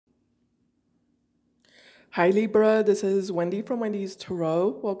Hi Libra, this is Wendy from Wendys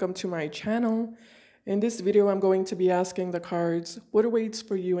Tarot. Welcome to my channel. In this video, I'm going to be asking the cards what awaits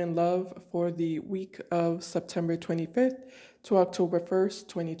for you in love for the week of September 25th to October 1st,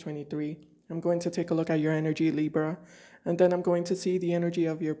 2023. I'm going to take a look at your energy, Libra, and then I'm going to see the energy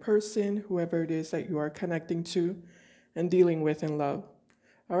of your person, whoever it is that you are connecting to and dealing with in love.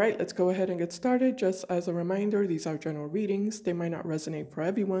 All right, let's go ahead and get started. Just as a reminder, these are general readings. They might not resonate for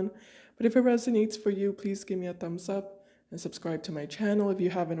everyone, but if it resonates for you, please give me a thumbs up and subscribe to my channel if you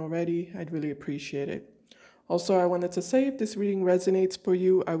haven't already. I'd really appreciate it. Also, I wanted to say if this reading resonates for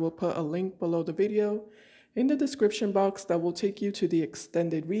you, I will put a link below the video in the description box that will take you to the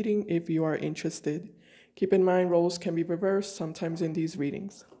extended reading if you are interested. Keep in mind, roles can be reversed sometimes in these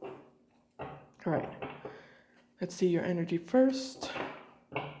readings. All right, let's see your energy first.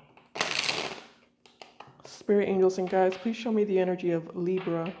 Spirit, angels, and guides, please show me the energy of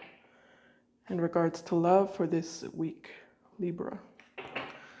Libra in regards to love for this week. Libra.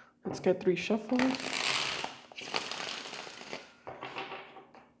 Let's get 3 shuffles.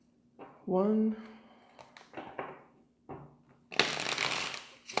 1,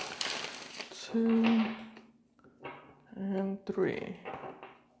 2, and 3.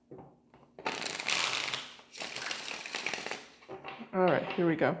 All right, here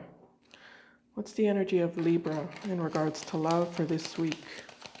we go. What's the energy of Libra in regards to love for this week?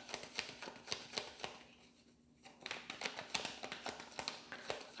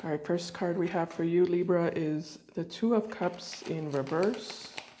 All right, first card we have for you, Libra, is the 2 of Cups in reverse,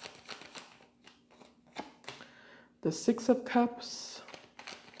 the 6 of Cups,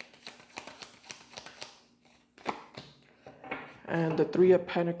 and the 3 of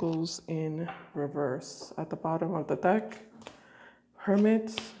Pentacles in reverse. At the bottom of the deck,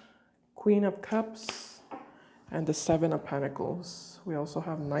 Hermit, Queen of Cups, and the 7 of Pentacles. We also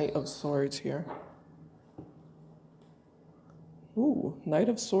have Knight of Swords here. Ooh, Knight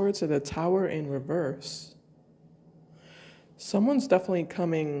of Swords and the Tower in reverse. Someone's definitely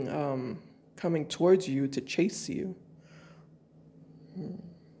coming towards you to chase you.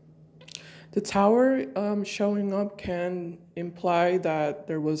 The Tower showing up can imply that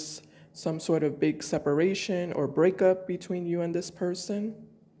there was some sort of big separation or breakup between you and this person.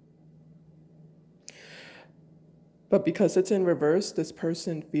 But because it's in reverse, this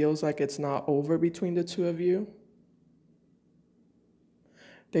person feels like it's not over between the two of you.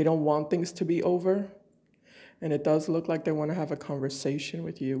 They don't want things to be over. And it does look like they want to have a conversation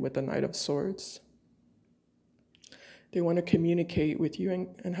with you with the Knight of Swords. They want to communicate with you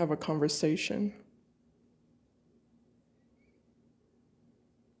and have a conversation.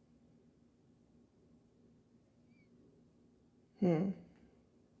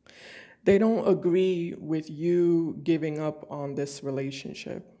 They don't agree with you giving up on this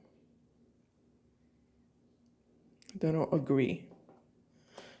relationship. They don't agree.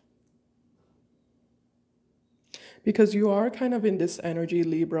 Because you are kind of in this energy,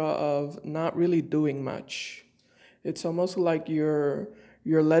 Libra, of not really doing much. It's almost like you're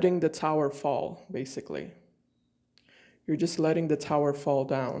letting the tower fall, basically. You're just letting the tower fall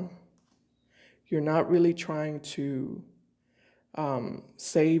down. You're not really trying to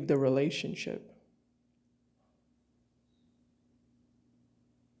save the relationship.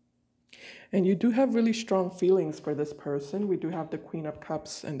 And you do have really strong feelings for this person. We do have the Queen of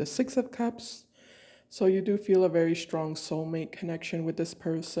Cups and the 6 of Cups. So you do feel a very strong soulmate connection with this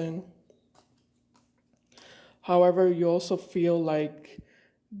person. However, you also feel like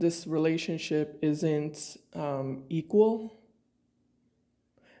this relationship isn't equal.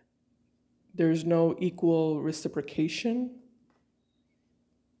 There's no equal reciprocation.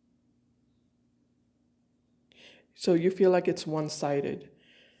 So you feel like it's one-sided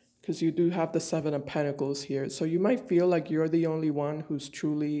because you do have the 7 of Pentacles here. So you might feel like you're the only one who's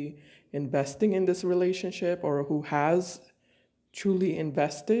truly investing in this relationship or who has truly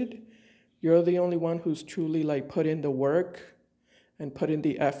invested. You're the only one who's truly like put in the work and put in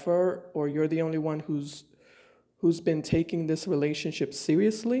the effort, or you're the only one who's been taking this relationship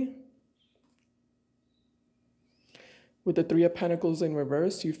seriously. With the 3 of Pentacles in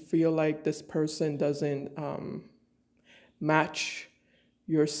reverse, you feel like this person doesn't match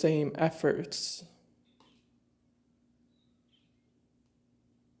your same efforts.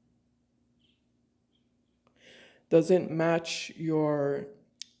 Doesn't match your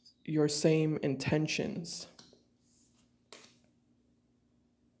same intentions.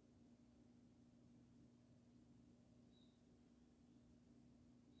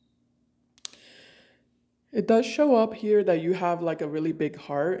 It does show up here that you have like a really big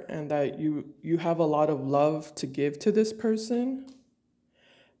heart and that you have a lot of love to give to this person.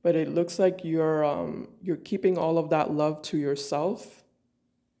 but it looks like you're keeping all of that love to yourself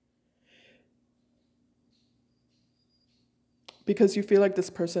because you feel like this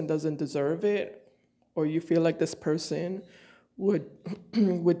person doesn't deserve it, or you feel like this person would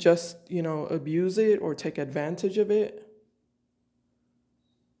would just, you know, abuse it or take advantage of it.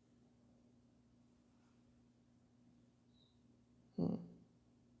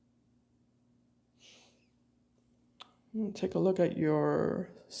 Take a look at your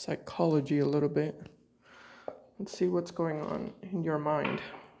psychology a little bit. Let's see what's going on in your mind.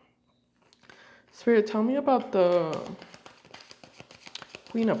 Spirit, tell me about the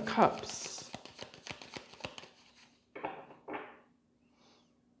Queen of Cups.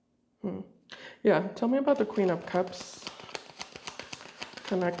 Yeah, tell me about the Queen of Cups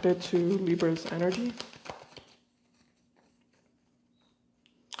connected to Libra's energy.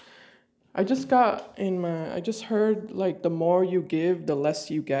 I just heard like the more you give, the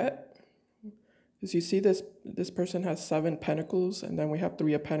less you get. Because you see this person has 7 pentacles, and then we have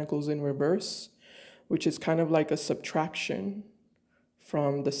 3 of pentacles in reverse, which is kind of like a subtraction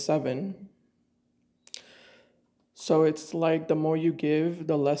from the 7. So it's like the more you give,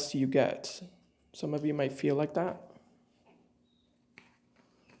 the less you get. Some of you might feel like that.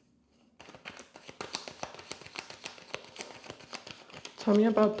 Tell me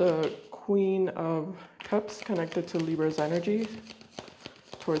about the Queen of Cups connected to Libra's energy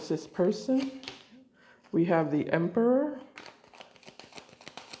towards this person. We have the Emperor.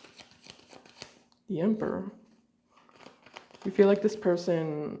 The Emperor. You feel like this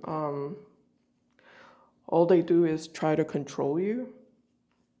person, all they do is try to control you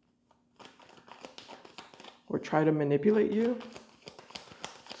or try to manipulate you.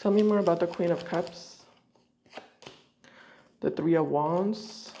 Tell me more about the Queen of Cups, the 3 of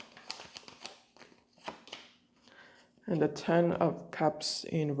Wands, and the 10 of Cups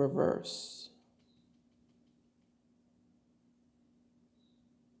in reverse.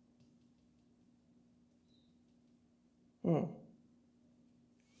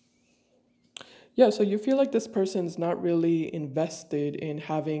 Yeah, so you feel like this person's not really invested in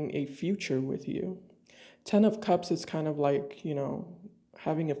having a future with you. 10 of Cups is kind of like, you know,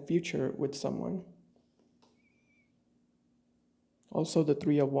 having a future with someone. Also the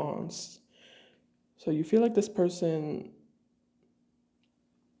 3 of Wands. So you feel like this person,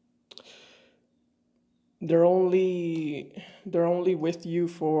 they're only with you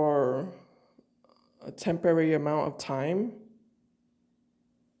for a temporary amount of time.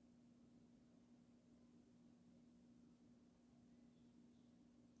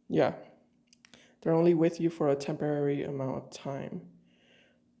 Yeah. They're only with you for a temporary amount of time.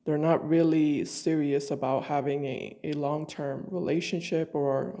 They're not really serious about having a long-term relationship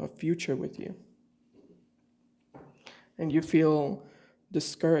or a future with you. And you feel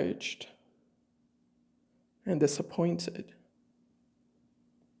discouraged and disappointed.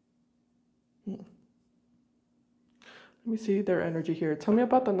 Let me see their energy here. Tell me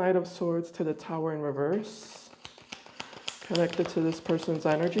about the Knight of Swords to the Tower in reverse, connected to this person's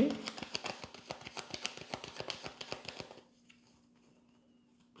energy.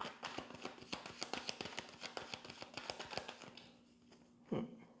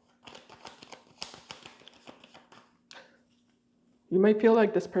 You might feel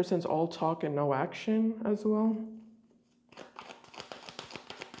like this person's all talk and no action as well.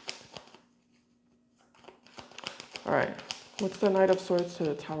 All right, what's the Knight of Swords to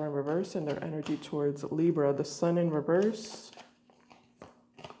the Tower in reverse and their energy towards Libra? The Sun in reverse,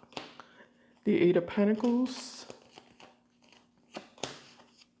 the 8 of Pentacles,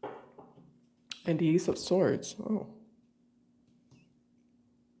 and the Ace of Swords. Oh.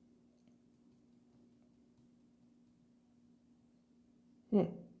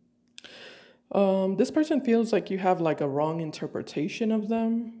 This person feels like you have like a wrong interpretation of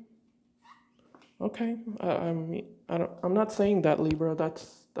them. Okay, I'm not saying that, Libra.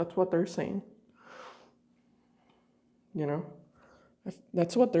 That's what they're saying. You know,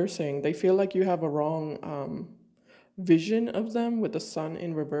 that's what they're saying. They feel like you have a wrong vision of them with the Sun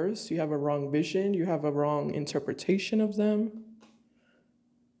in reverse. You have a wrong vision. You have a wrong interpretation of them.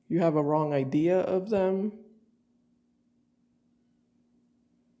 You have a wrong idea of them.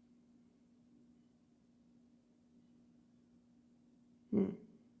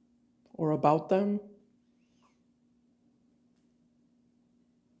 Or about them.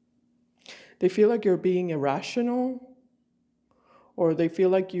 They feel like you're being irrational, or they feel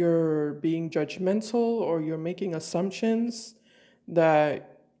like you're being judgmental, or you're making assumptions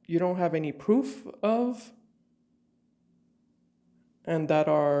that you don't have any proof of, and that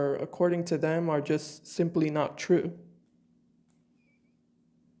are, according to them, are just simply not true.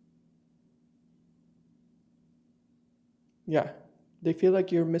 Yeah, they feel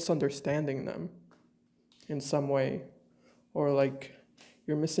like you're misunderstanding them in some way, or like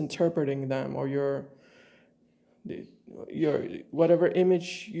you're misinterpreting them, or your whatever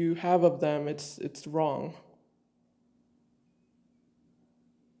image you have of them, it's wrong.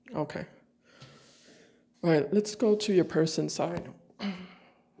 Okay. All right, let's go to your person side.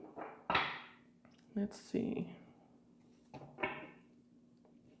 Let's see. All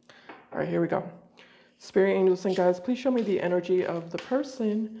right, here we go. Spirit angels and guides, please show me the energy of the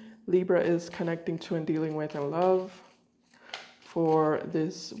person Libra is connecting to and dealing with in love for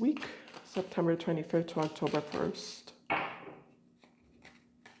this week, September 25th to October 1st.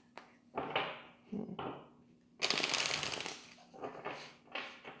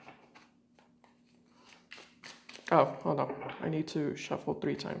 Oh, hold on. I need to shuffle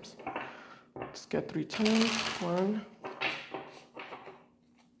 3 times. Let's get 3 times. 1,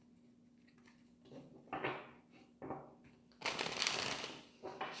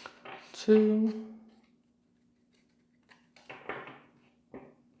 2,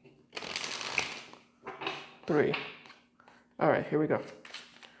 3. All right, here we go.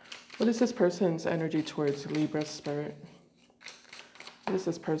 What is this person's energy towards Libra, Spirit? What is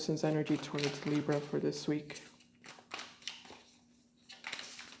this person's energy towards Libra for this week?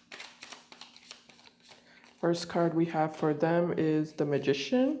 First card we have for them is the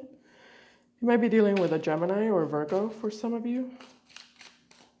Magician. You might be dealing with a Gemini or Virgo for some of you.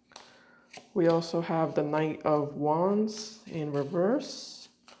 We also have the Knight of Wands in reverse.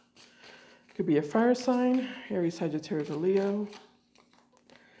 Could be a fire sign, Aries, Sagittarius, or Leo.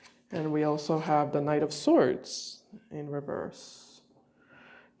 And we also have the Knight of Swords in reverse.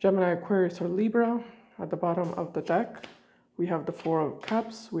 Gemini, Aquarius, or Libra. At the bottom of the deck, we have the Four of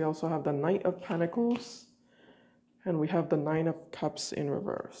Cups. We also have the Knight of Pentacles. And we have the Nine of Cups in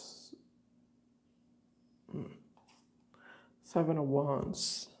reverse. 7 of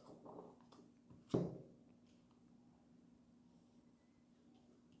Wands.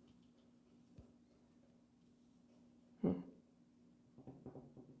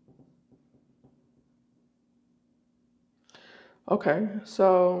 Okay,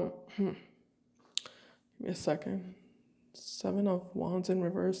 so give me a second. 7 of Wands in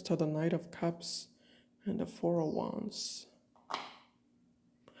reverse to the Knight of Cups and the 4 of Wands.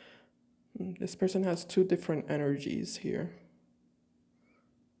 This person has 2 different energies here.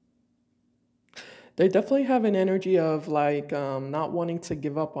 They definitely have an energy of like not wanting to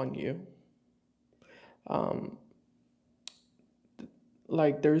give up on you.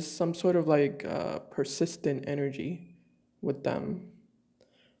 Like there's some sort of like persistent energy with them.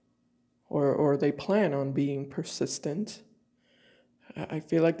 Or they plan on being persistent. I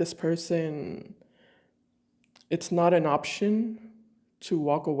feel like this person, it's not an option to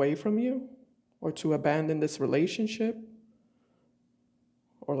walk away from you or to abandon this relationship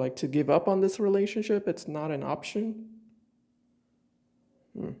or like to give up on this relationship. It's not an option.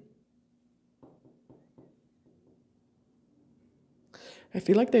 I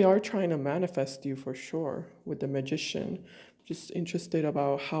feel like they are trying to manifest you for sure with the Magician. Just interested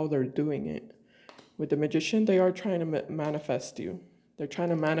about how they're doing it. With the Magician, they are trying to manifest you. They're trying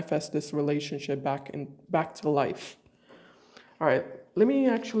to manifest this relationship back to life. All right, let me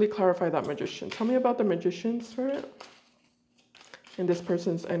actually clarify that Magician. Tell me about the Magician, Spirit, and this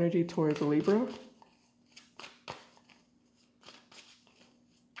person's energy towards Libra.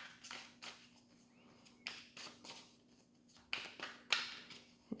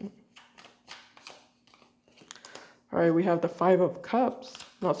 All right, we have the 5 of Cups.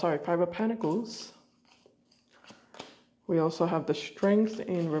 No, sorry, 5 of Pentacles. We also have the Strength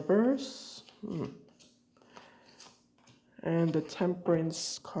in reverse. And the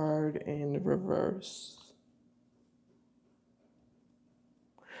Temperance card in reverse.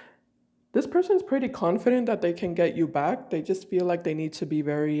 This person's pretty confident that they can get you back. They just feel like they need to be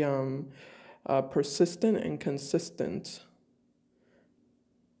very persistent and consistent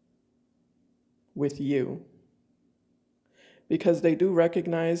with you. Because they do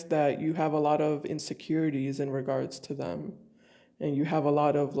recognize that you have a lot of insecurities in regards to them. And you have a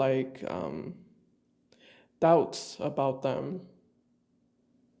lot of like doubts about them.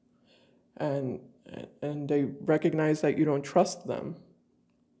 And they recognize that you don't trust them.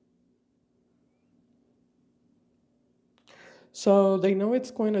 So they know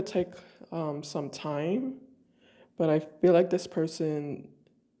it's going to take some time, but I feel like this person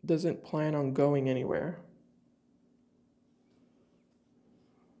doesn't plan on going anywhere.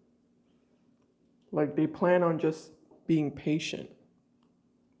 Like they plan on just being patient.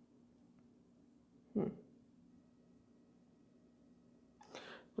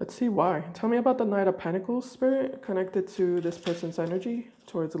 Let's see why. Tell me about the Knight of Pentacles, Spirit, connected to this person's energy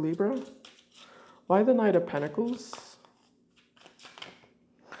towards Libra. Why the Knight of Pentacles?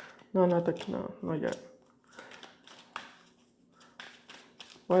 No, not yet.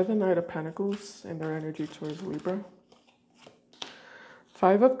 Why the Knight of Pentacles and their energy towards Libra?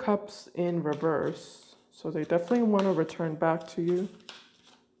 Five of Cups in reverse. So they definitely want to return back to you.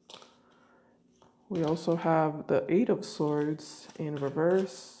 We also have the Eight of Swords in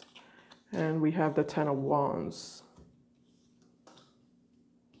reverse. And we have the Ten of Wands.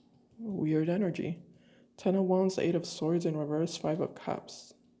 Weird energy. Ten of Wands, Eight of Swords in reverse, Five of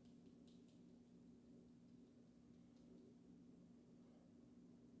Cups.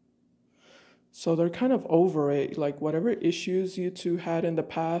 So they're kind of over it. Like whatever issues you two had in the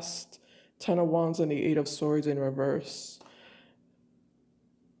past, Ten of Wands and the Eight of Swords in reverse.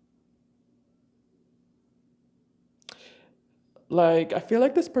 Like, I feel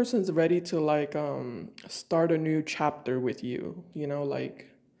like this person's ready to like start a new chapter with you, you know, like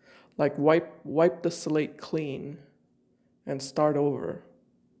wipe the slate clean and start over.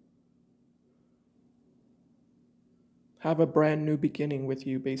 Have a brand new beginning with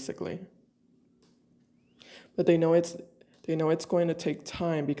you, basically. But they know it's going to take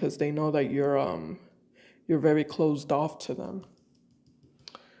time because they know that you're very closed off to them.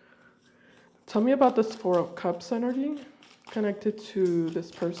 Tell me about this Four of Cups energy connected to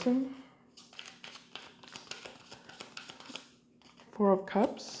this person. Four of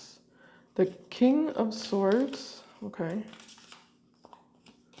Cups, the King of Swords, okay,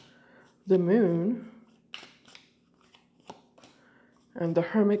 the Moon, and the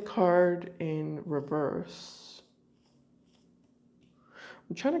Hermit card in reverse.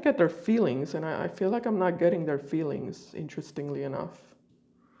 I'm trying to get their feelings, and I feel like I'm not getting their feelings, interestingly enough.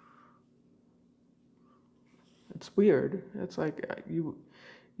 It's weird. It's like you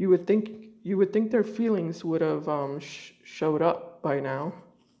would think their feelings would have showed up by now.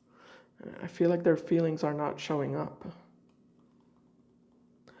 I feel like their feelings are not showing up.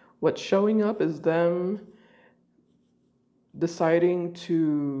 What's showing up is them deciding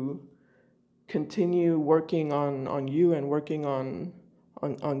to continue working on you and working on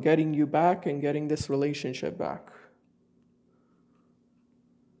getting you back and getting this relationship back.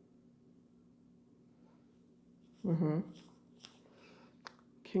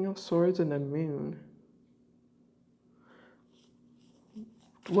 King of Swords and the Moon.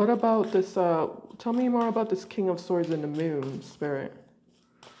 What about this, tell me more about this King of Swords and the Moon, Spirit.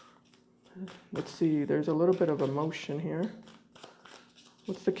 Let's see, there's a little bit of emotion here.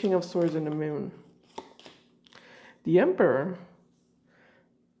 What's the King of Swords and the Moon? The Emperor.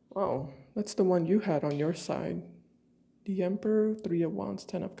 Oh, that's the one you had on your side. The Emperor, Three of Wands,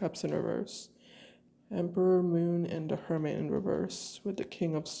 Ten of Cups in reverse. Emperor, Moon, and the Hermit in reverse with the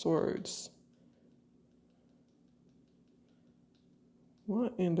King of Swords.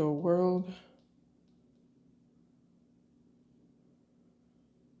 What in the world?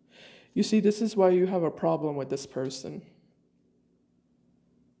 You see, this is why you have a problem with this person.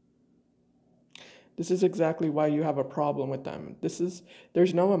 This is exactly why you have a problem with them.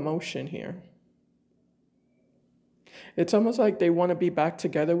 There's no emotion here. It's almost like they want to be back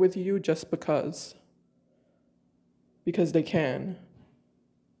together with you just because. Because they can.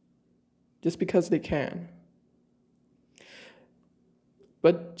 Just because they can.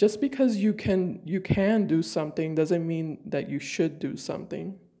 But just because you can do something doesn't mean that you should do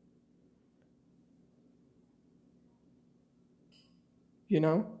something. You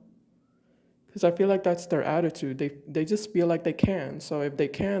know? Because I feel like that's their attitude. They just feel like they can. So if they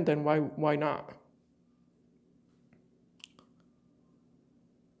can, then why not?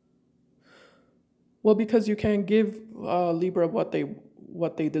 Well, because you can't give Libra what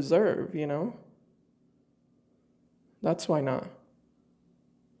they deserve, you know? That's why not.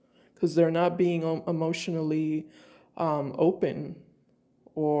 Because they're not being emotionally open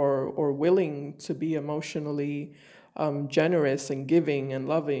or willing to be emotionally generous and giving and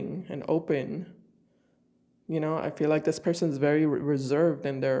loving and open. You know, I feel like this person's very reserved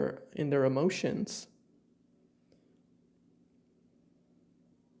in their emotions.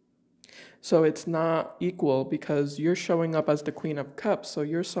 So it's not equal because you're showing up as the Queen of Cups. So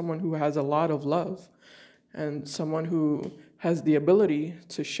you're someone who has a lot of love and someone who has the ability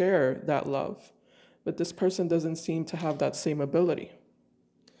to share that love. But this person doesn't seem to have that same ability.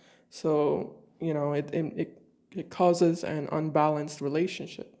 So, you know, it causes an unbalanced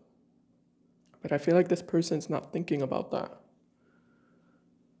relationship. But I feel like this person's not thinking about that.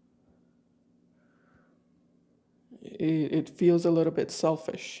 It feels a little bit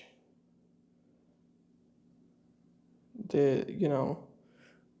selfish. You know,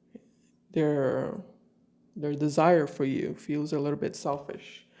 their desire for you feels a little bit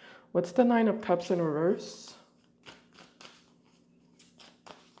selfish. What's the Nine of Cups in reverse?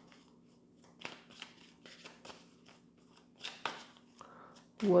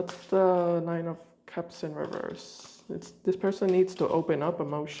 What's the Nine of Cups in reverse? This person needs to open up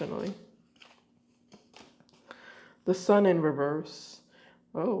emotionally. The Sun in reverse.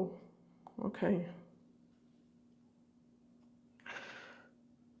 Oh, okay.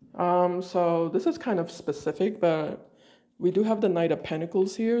 So this is kind of specific, but we do have the Knight of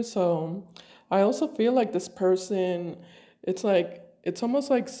Pentacles here. So I also feel like this person, it's almost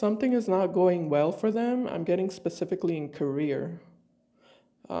like something is not going well for them. I'm getting specifically in career.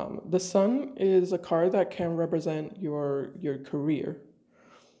 The Sun is a card that can represent your career.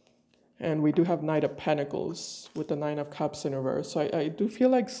 And we do have Knight of Pentacles with the Nine of Cups in reverse. So I do feel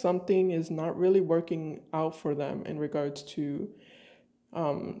like something is not really working out for them in regards to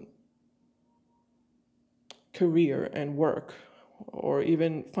career and work, or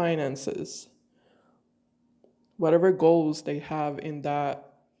even finances. Whatever goals they have in that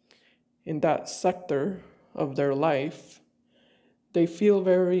sector of their life, they feel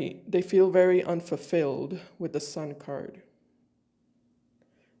very unfulfilled with the Sun card.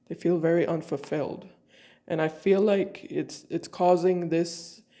 They feel very unfulfilled. And I feel like it's causing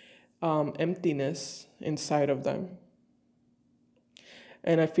this emptiness inside of them.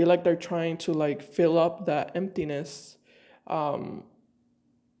 And I feel like they're trying to like fill up that emptiness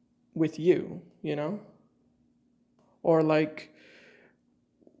with you, you know? Or like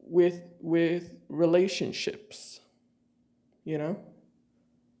with relationships, you know?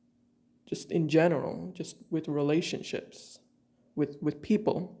 Just in general, just with relationships, with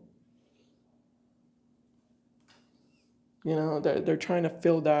people. You know, they're trying to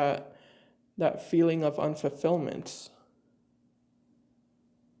fill that feeling of unfulfillment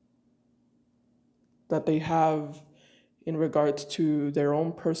that they have in regards to their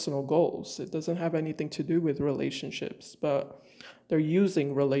own personal goals. It doesn't have anything to do with relationships, but they're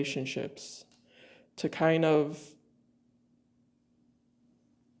using relationships to kind of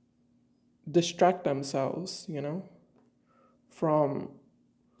distract themselves, you know, from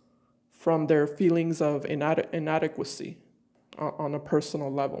their feelings of inadequacy on a personal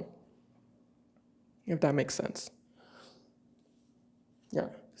level, if that makes sense. Yeah,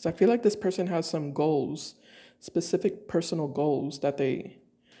 because I feel like this person has some goals, specific personal goals that they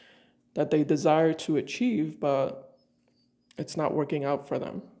desire to achieve, but it's not working out for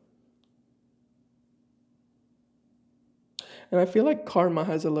them. And I feel like karma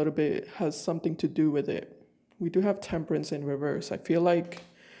has something to do with it. We do have Temperance in reverse. I feel like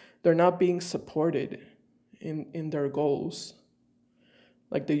they're not being supported in their goals.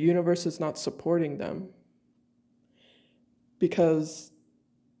 Like the universe is not supporting them because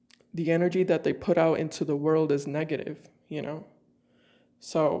the energy that they put out into the world is negative, you know?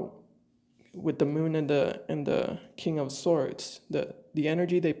 So with the Moon and the King of Swords, the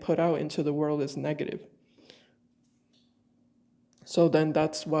energy they put out into the world is negative. So then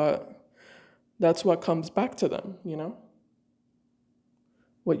that's what comes back to them, you know?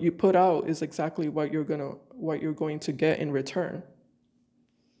 What you put out is exactly what you're going to get in return.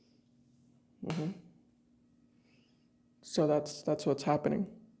 So that's what's happening.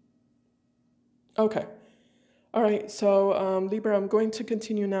 Okay. All right. So Libra, I'm going to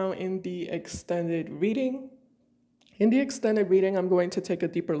continue now in the extended reading. In the extended reading, I'm going to take a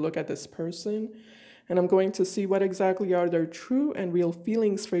deeper look at this person, and I'm going to see what exactly are their true and real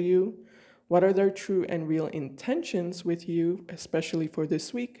feelings for you. What are their true and real intentions with you, especially for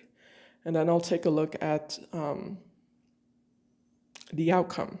this week? And then I'll take a look at the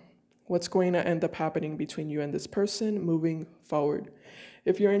outcome. What's going to end up happening between you and this person moving forward.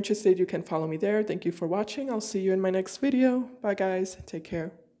 If you're interested, you can follow me there. Thank you for watching. I'll see you in my next video. Bye, guys. Take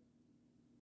care.